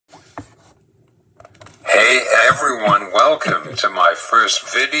and welcome to my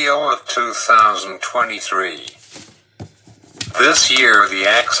first video of 2023. This year the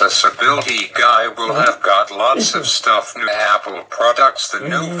accessibility guy will have got lots of stuff: new Apple products, the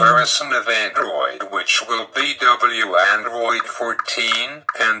new version of Android which will be Android 14,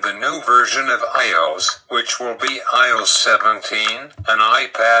 and the new version of iOS which will be iOS 17, an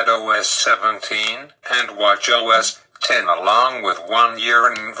iPad OS 17, and watchOS 10, along with 1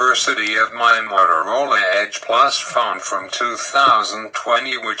 year anniversary of my Motorola Edge Plus phone from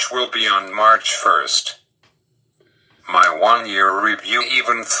 2020, which will be on March 1st. My 1 year review,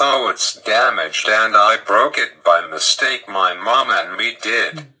 even though it's damaged and I broke it by mistake, my mom and me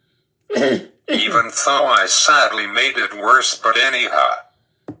did. Even though I sadly made it worse, but anyhow.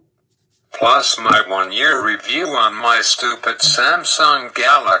 Plus my 1 year review on my stupid Samsung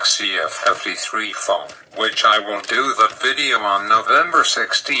Galaxy S53 phone, which I will do the video on November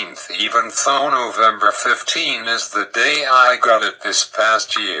 16th, even though November 15 is the day I got it this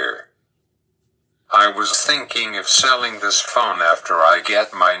past year. I was thinking of selling this phone after I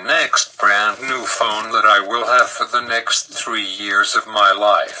get my next brand new phone that I will have for the next 3 years of my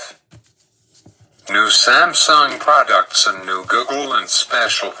life. New Samsung products and new Google and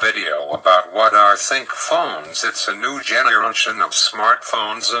special video about what I think phones. It's a new generation of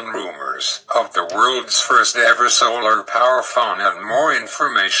smartphones and rumors of the world's first ever solar power phone, and more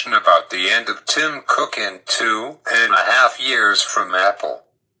information about the end of Tim Cook in 2.5 years from Apple.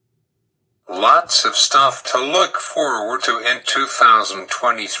 Lots of stuff to look forward to in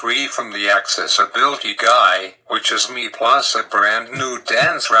 2023 from the accessibility guy, which is me, plus a brand new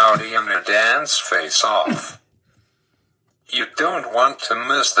dance rowdy and a dance face off. You don't want to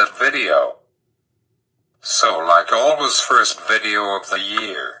miss that video. So, like always, first video of the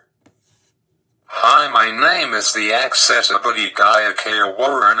year. Hi, my name is the accessibility guy, A.K.A.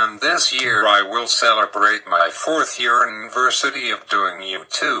 Warren, and this year I will celebrate my 4th year anniversary of doing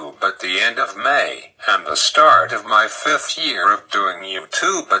YouTube at the end of May, and the start of my 5th year of doing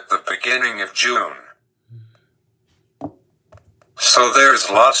YouTube at the beginning of June. So there's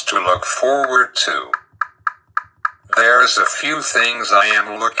lots to look forward to. There's a few things I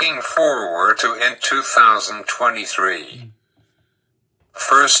am looking forward to in 2023.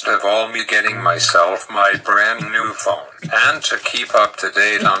 First of all, me getting myself my brand new phone, and to keep up to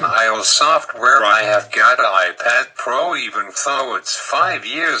date on iOS software I have got iPad Pro, even though it's 5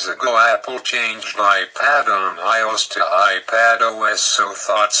 years ago Apple changed iPad on iOS to iPad OS, so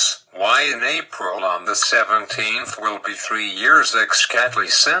thoughts, why in April on the 17th will be 3 years exactly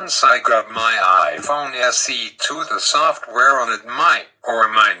since I got my iPhone SE2. The software on it might or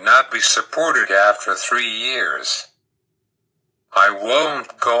might not be supported after 3 years. I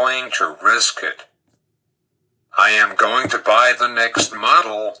won't going to risk it. I am going to buy the next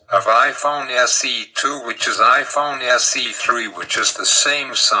model of iPhone SE2, which is iPhone SE3, which is the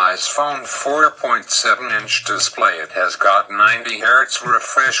same size phone, 4.7-inch display. It has got 90 Hz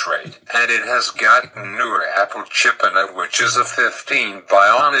refresh rate, and it has got a newer Apple chip in it, which is a 15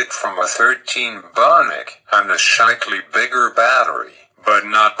 Bionic from a 13 Bionic, and a slightly bigger battery. But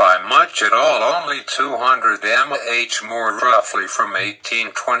not by much at all, only 200 mAh more roughly from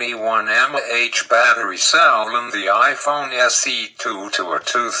 1821 mAh battery cell in the iPhone SE2 to a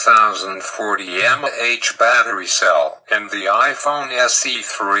 2040 mAh battery cell in the iPhone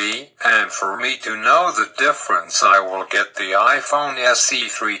SE3, and for me to know the difference I will get the iPhone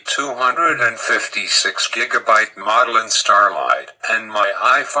SE3 256GB model in Starlight, and my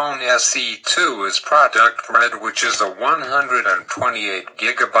iPhone SE2 is Product Red, which is a 128GB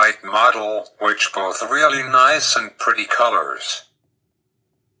model, which both really nice and pretty colors.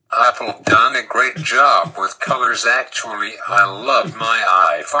 Apple done a great job with colors. Actually, I love my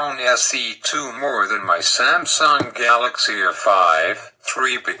iPhone SE2 more than my Samsung Galaxy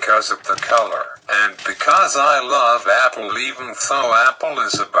S53 because of the color, and because I love Apple, even though Apple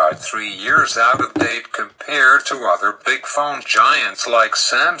is about 3 years out of date compared to other big phone giants like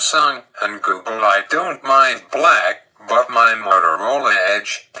Samsung and Google. I don't mind black, but my Motorola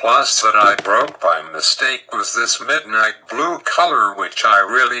Edge Plus that I broke by mistake was this midnight blue color, which I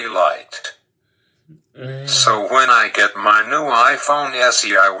really liked. So when I get my new iPhone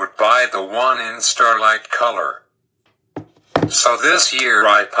SE, I would buy the one in Starlight color. So this year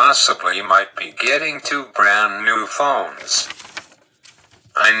I possibly might be getting 2 brand new phones.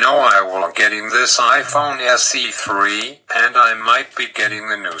 I know I will be getting this iPhone SE3, and I might be getting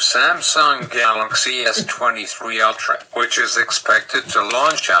the new Samsung Galaxy S23 Ultra, which is expected to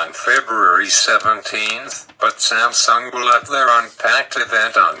launch on February 17th, but Samsung will have their Unpacked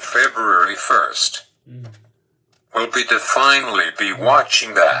event on February 1st. We'll finally be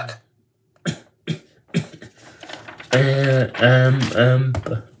watching that.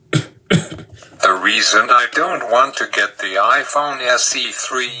 The reason I don't want to get the iPhone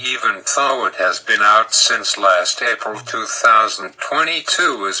SE3 even though it has been out since last April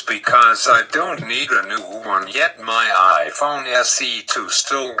 2022 is because I don't need a new one yet. My iPhone SE2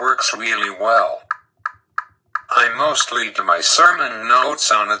 still works really well. I mostly do my sermon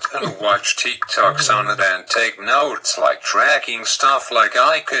notes on it and watch TikToks on it and take notes like tracking stuff like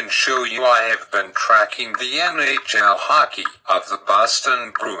I can show you. I have been tracking the NHL hockey of the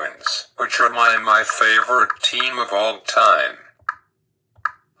Boston Bruins, which are my favorite team of all time.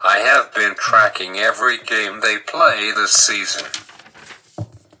 I have been tracking every game they play this season.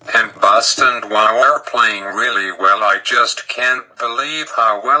 And Boston, while are playing really well, I just can't believe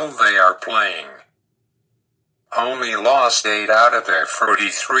how well they are playing. Only lost 8 out of their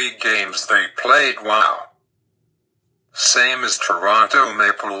 43 games they played. Wow. Same as Toronto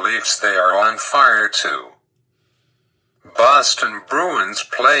Maple Leafs, they are on fire too. Boston Bruins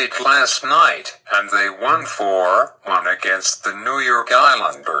played last night, and they won 4-1 against the New York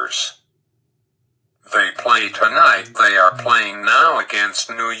Islanders. They play tonight. They are playing now against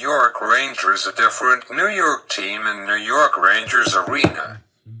New York Rangers, a different New York team in New York Rangers Arena.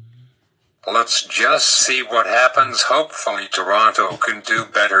 Let's just see what happens. Hopefully Toronto can do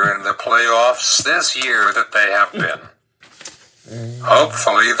better in the playoffs this year than they have been.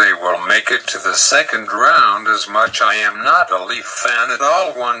 Hopefully they will make it to the second round. As much I am not a Leaf fan at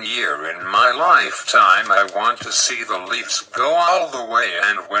all. 1 year in my lifetime I want to see the Leafs go all the way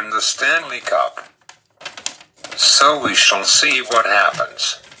and win the Stanley Cup. So we shall see what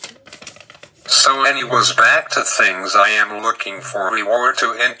happens. So anyways, back to things I am looking for reward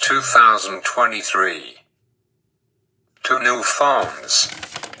to in 2023. 2 new phones.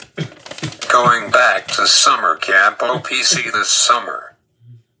 Going back to summer camp OPC this summer.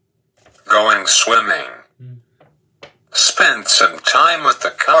 Going swimming. Spend some time at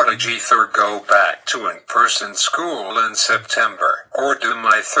the cottage. Either go back to in-person school in September, or do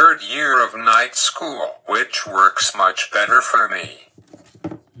my 3rd year of night school, which works much better for me.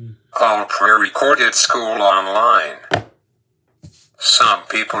 All pre-recorded school online. Some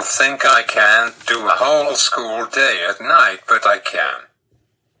people think I can't do a whole school day at night, but I can.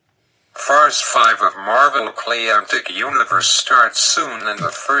 Phase 5 of Marvel Cinematic Universe starts soon, and the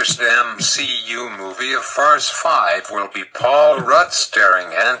first MCU movie of Phase 5 will be Paul Rudd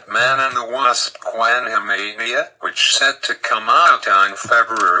starring Ant-Man and the Wasp: Quantumania, which is set to come out on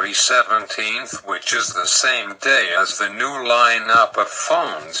February 17th, which is the same day as the new lineup of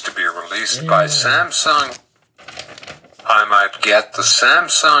phones to be released by Samsung. I might get the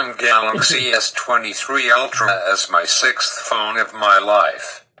Samsung Galaxy S23 Ultra as my 6th phone of my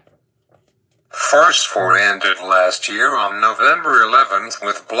life. Phase 4 ended last year on November 11th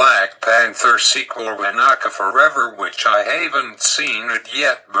with Black Panther sequel Wakanda Forever, which I haven't seen it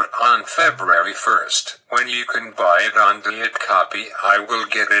yet, but on February 1st, when you can buy it on digital copy, I will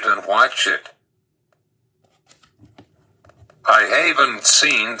get it and watch it. I haven't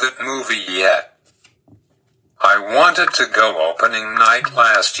seen that movie yet. I wanted to go opening night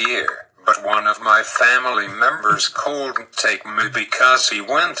last year, but one of my family members couldn't take me because he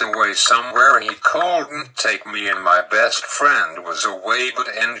went away somewhere. He couldn't take me, and my best friend was away. But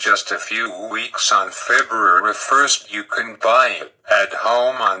in just a few weeks, on February 1st, you can buy it at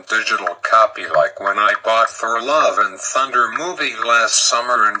home on digital copy, like when I bought Thor: Love and Thunder movie last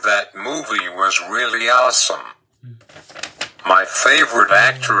summer, and that movie was really awesome. My favorite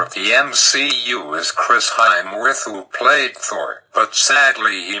actor of the MCU is Chris Hemsworth, who played Thor, but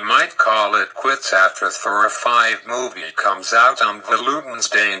sadly he might call it quits after Thor 5 movie comes out on Valentine's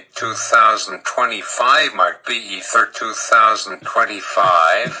Day in 2025. Might be either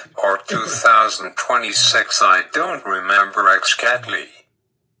 2025 or 2026, I don't remember exactly.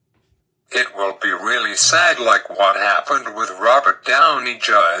 It will be really sad, like what happened with Robert Downey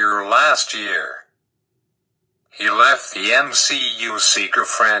Jr. last year. He left the MCU Seeker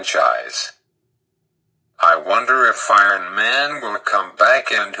franchise. I wonder if Iron Man will come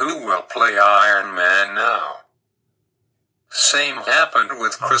back and who will play Iron Man now. Same happened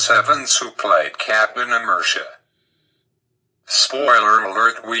with Chris Evans, who played Captain America. Spoiler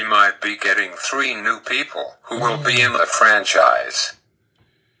alert, we might be getting 3 new people who will be in the franchise.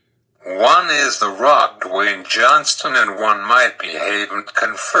 One is The Rock, Dwayne Johnson, and one might be haven't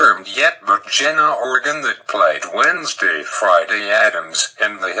confirmed yet, but Jenna Organ, that played Wednesday Friday Addams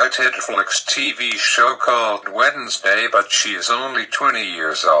in the hit Netflix TV show called Wednesday, but she is only 20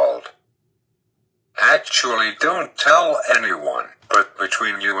 years old. Actually, don't tell anyone, but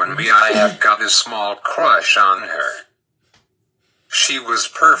between you and me, I have got a small crush on her. She was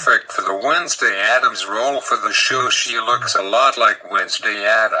perfect for the Wednesday Addams role for the show. She looks a lot like Wednesday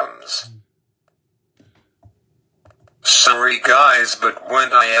Addams. Sorry guys, but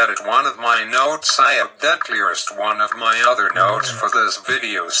when I edit one of my notes I accidentally erased one of my other notes for this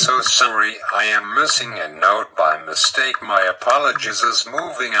video, so sorry. I am missing a note by mistake. My apologies. Is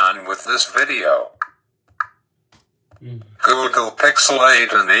moving on with this video. Google Pixel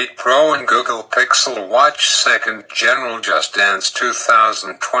 8 and 8 Pro and Google Pixel Watch 2nd General Just Dance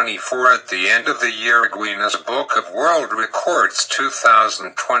 2024 at the end of the year. Guinness Book of World Records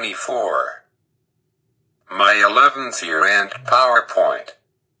 2024. My 11th year-end PowerPoint.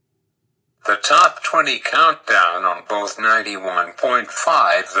 The top 20 countdown on both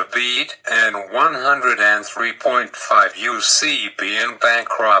 91.5 The Beat and 103.5 UCB in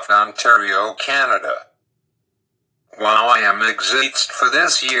Bancroft, Ontario, Canada. Wow, I am excited for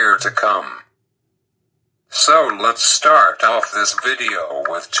this year to come. So let's start off this video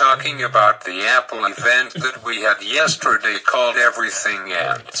with talking about the Apple event that we had yesterday called Everything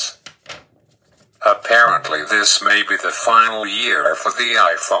Ends. Apparently this may be the final year for the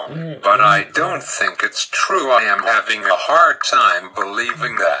iPhone, but I don't think it's true. I am having a hard time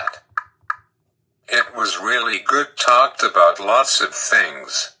believing that. It was really good, talked about lots of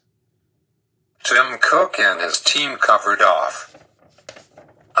things. Tim Cook and his team covered off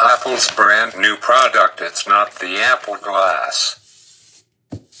Apple's brand new product. It's not the Apple Glass.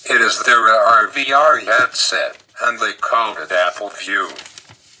 It is their VR headset, and they called it Apple View.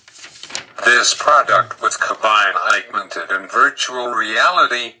 This product would combine augmented and virtual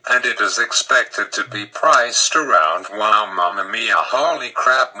reality, and it is expected to be priced around, wow, mamma mia, holy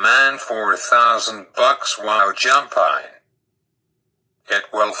crap man, $4,000, wow, jumpine.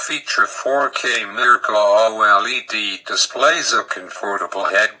 It will feature 4K Miracle OLED displays, a comfortable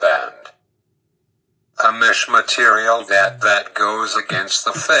headband, a mesh material that goes against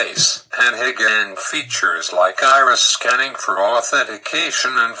the face, and again features like iris scanning for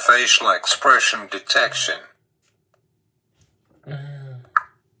authentication and facial expression detection.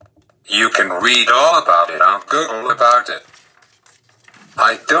 You can read all about it on Google about it.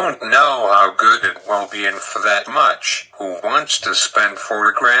 I don't know how good it will be, and for that much, who wants to spend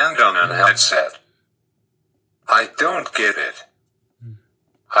 $4,000 on a headset? I don't get it.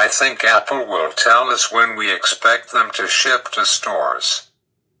 I think Apple will tell us when we expect them to ship to stores.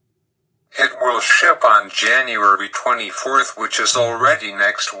 It will ship on January 24th, which is already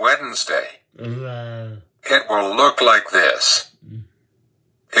next Wednesday. It will look like this.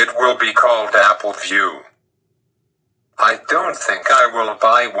 It will be called Apple View. I don't think I will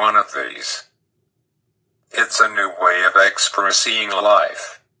buy one of these. It's a new way of experiencing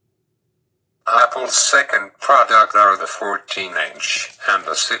life. Apple's second product are the 14-inch and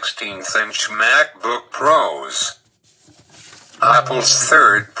the 16th-inch MacBook Pros. Apple's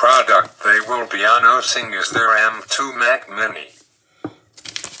third product they will be announcing is their M2 Mac Mini.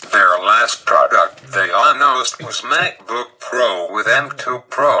 Their last product they announced was MacBook Pro with M2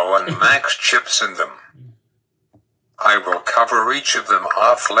 Pro and Max chips in them. I will cover each of them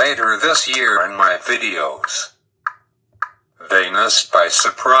off later this year in my videos. They missed by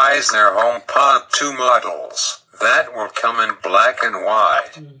surprise their HomePod 2 models, that will come in black and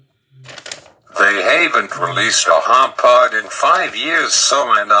white. They haven't released a HomePod in 5 years,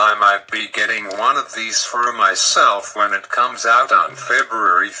 and I might be getting one of these for myself when it comes out on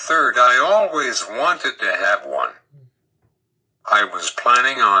February 3rd. I always wanted to have one. I was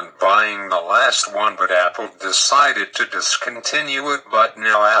planning on buying the last one, but Apple decided to discontinue it. But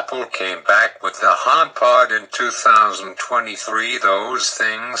now Apple came back with the HomePod in 2023. Those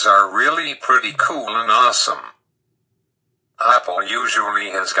things are really pretty cool and awesome. Apple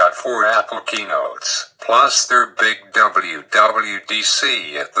usually has got 4 Apple keynotes, plus their big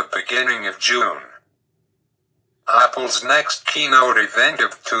WWDC at the beginning of June. Apple's next keynote event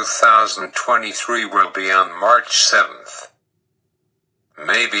of 2023 will be on March 7th.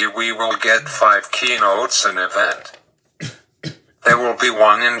 Maybe we will get 5 keynotes an event. There will be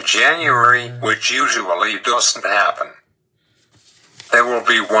one in January, which usually doesn't happen. There will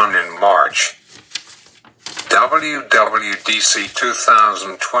be one in March. WWDC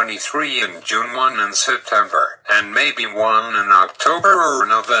 2023 in June, 1 in September, and maybe one in October or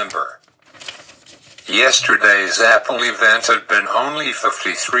November. Yesterday's Apple event had been only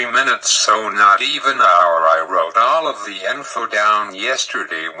 53 minutes, so not even an hour. I wrote all of the info down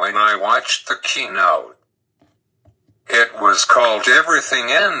yesterday when I watched the keynote. It was called Everything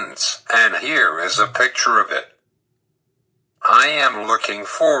Ends, and here is a picture of it. I am looking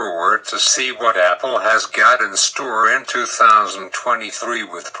forward to see what Apple has got in store in 2023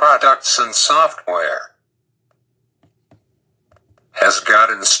 with products and software. has got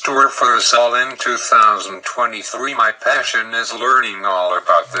in store for us all in 2023. My passion is learning all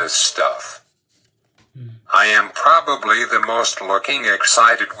about this stuff. I am probably the most looking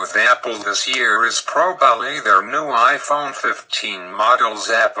excited with Apple this year is probably their new iPhone 15 models,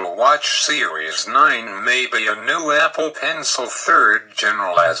 Apple Watch Series 9, maybe a new Apple Pencil 3rd Gen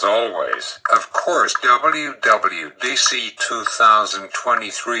as always. Of course WWDC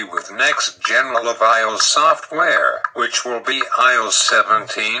 2023 with next gen of iOS software, which will be iOS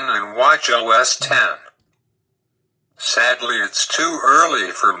 17 and watchOS 10. Sadly, it's too early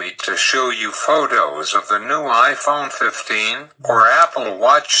for me to show you photos of the new iPhone 15, or Apple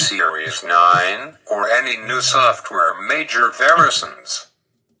Watch Series 9, or any new software major versions.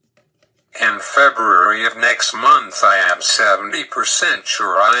 In February of next month I am 70%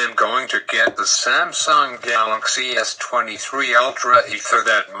 sure I am going to get the Samsung Galaxy S23 Ultra, either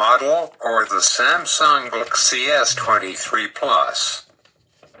that model, or the Samsung Galaxy S23 Plus.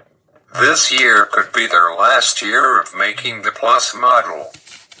 This year could be their last year of making the Plus model.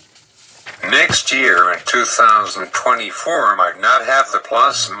 Next year in 2024 might not have the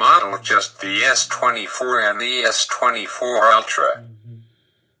Plus model, just the S24 and the S24 Ultra.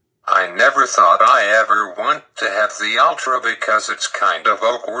 I never thought I ever want to have the Ultra because it's kind of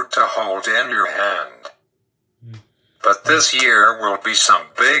awkward to hold in your hand. But this year will be some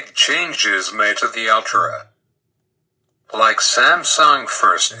big changes made to the Ultra. Like Samsung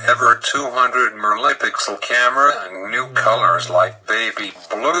first ever 200 megapixel camera and new colors like baby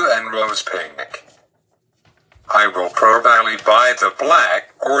blue and rose pink. I will probably buy the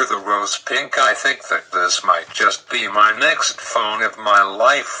black or the rose pink. I think that this might just be my next phone of my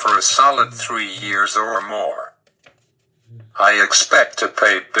life for a solid 3 years or more. I expect to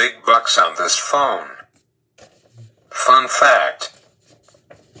pay big bucks on this phone. Fun fact.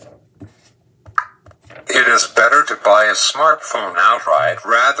 It is better to buy a smartphone outright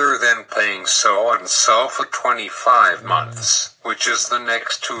rather than paying so and so for 25 months, which is the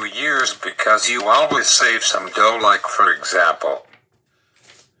next 2 years, because you always save some dough. Like for example,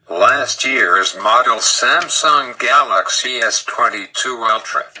 last year's model Samsung Galaxy S22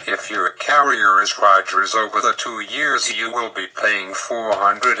 Ultra. If your carrier is Rogers, over the 2 years you will be paying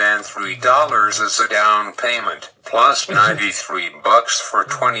 $403 as a down payment, plus $93 for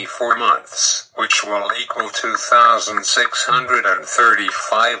 24 months, which will equal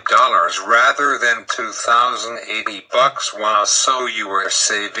 $2,635 rather than $2,080, while so you are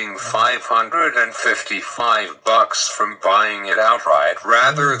saving $555 from buying it outright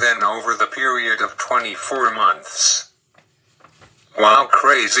rather than over the period of 24 months. Wow,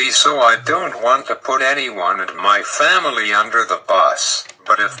 crazy. So I don't want to put anyone in my family under the bus,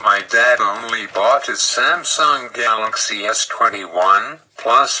 but if my dad only bought his Samsung Galaxy S21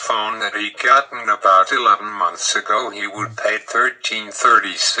 Plus phone that he gotten about 11 months ago, he would pay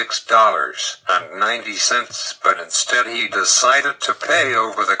 $1,336.90, but instead he decided to pay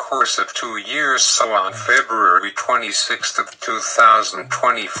over the course of 2 years, so on February 26th of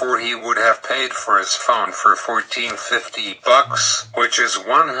 2024 he would have paid for his phone for $1,450, which is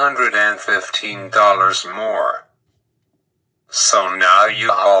 $115 more. So now you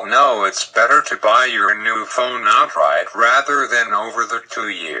all know it's better to buy your new phone outright rather than over the 2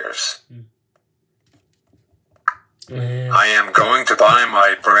 years. I am going to buy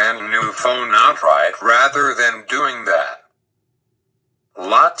my brand new phone outright rather than doing that.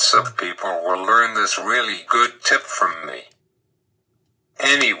 Lots of people will learn this really good tip from me.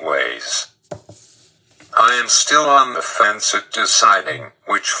 Anyways, I am still on the fence at deciding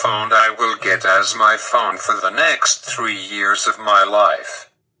which phone I will get as my phone for the next 3 years of my life.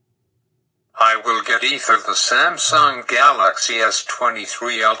 I will get either the Samsung Galaxy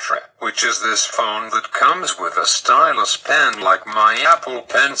S23 Ultra, which is this phone that comes with a stylus pen like my Apple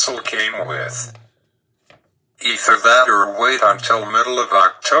Pencil came with. Either that or wait until middle of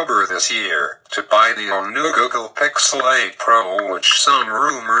October this year to buy the all-new Google Pixel 8 Pro, which some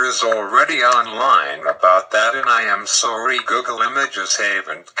rumors already online about that, and I am sorry Google Images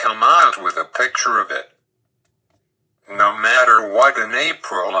haven't come out with a picture of it. No matter what, in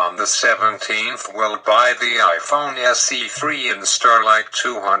April on the 17th we'll buy the iPhone SE3 and Starlight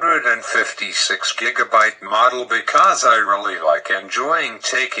 256GB model because I really like enjoying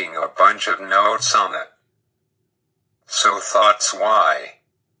taking a bunch of notes on it. So thoughts why?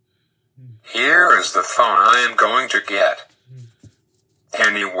 Here is the phone I am going to get.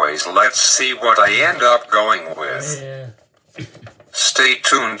 Anyways, let's see what I end up going with. Stay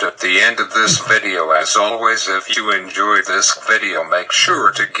tuned at the end of this video. As always, if you enjoyed this video, make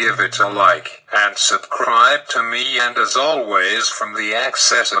sure to give it a like and subscribe to me. And as always, from the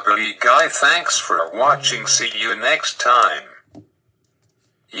Accessibility Guy, thanks for watching. See you next time.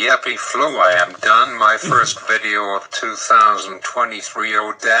 happy flu, I am done my first video of 2023.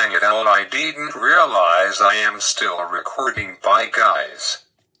 Oh dang it all, I didn't realize I am still recording. Bye guys.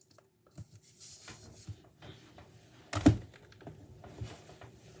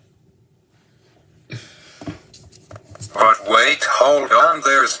 But wait, hold on,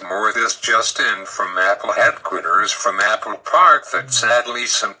 there's more. This just in from Apple headquarters from Apple Park that sadly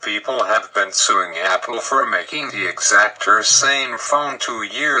some people have been suing Apple for making the exact same phone 2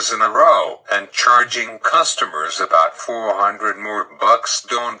 years in a row and charging customers about $400 more.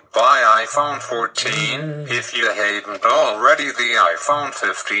 Don't buy iPhone 14 if you haven't already. The iPhone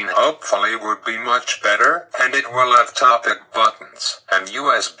 15 hopefully would be much better, and it will have topic buttons and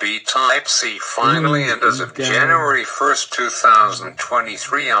USB Type-C finally, and as of January 1st,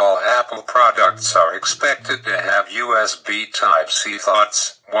 2023, all Apple products are expected to have USB Type-C.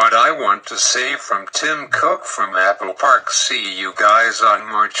 Thoughts? What I want to say from Tim Cook from Apple Park. See you guys on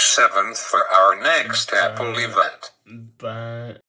March 7th for our next Apple event. Bye.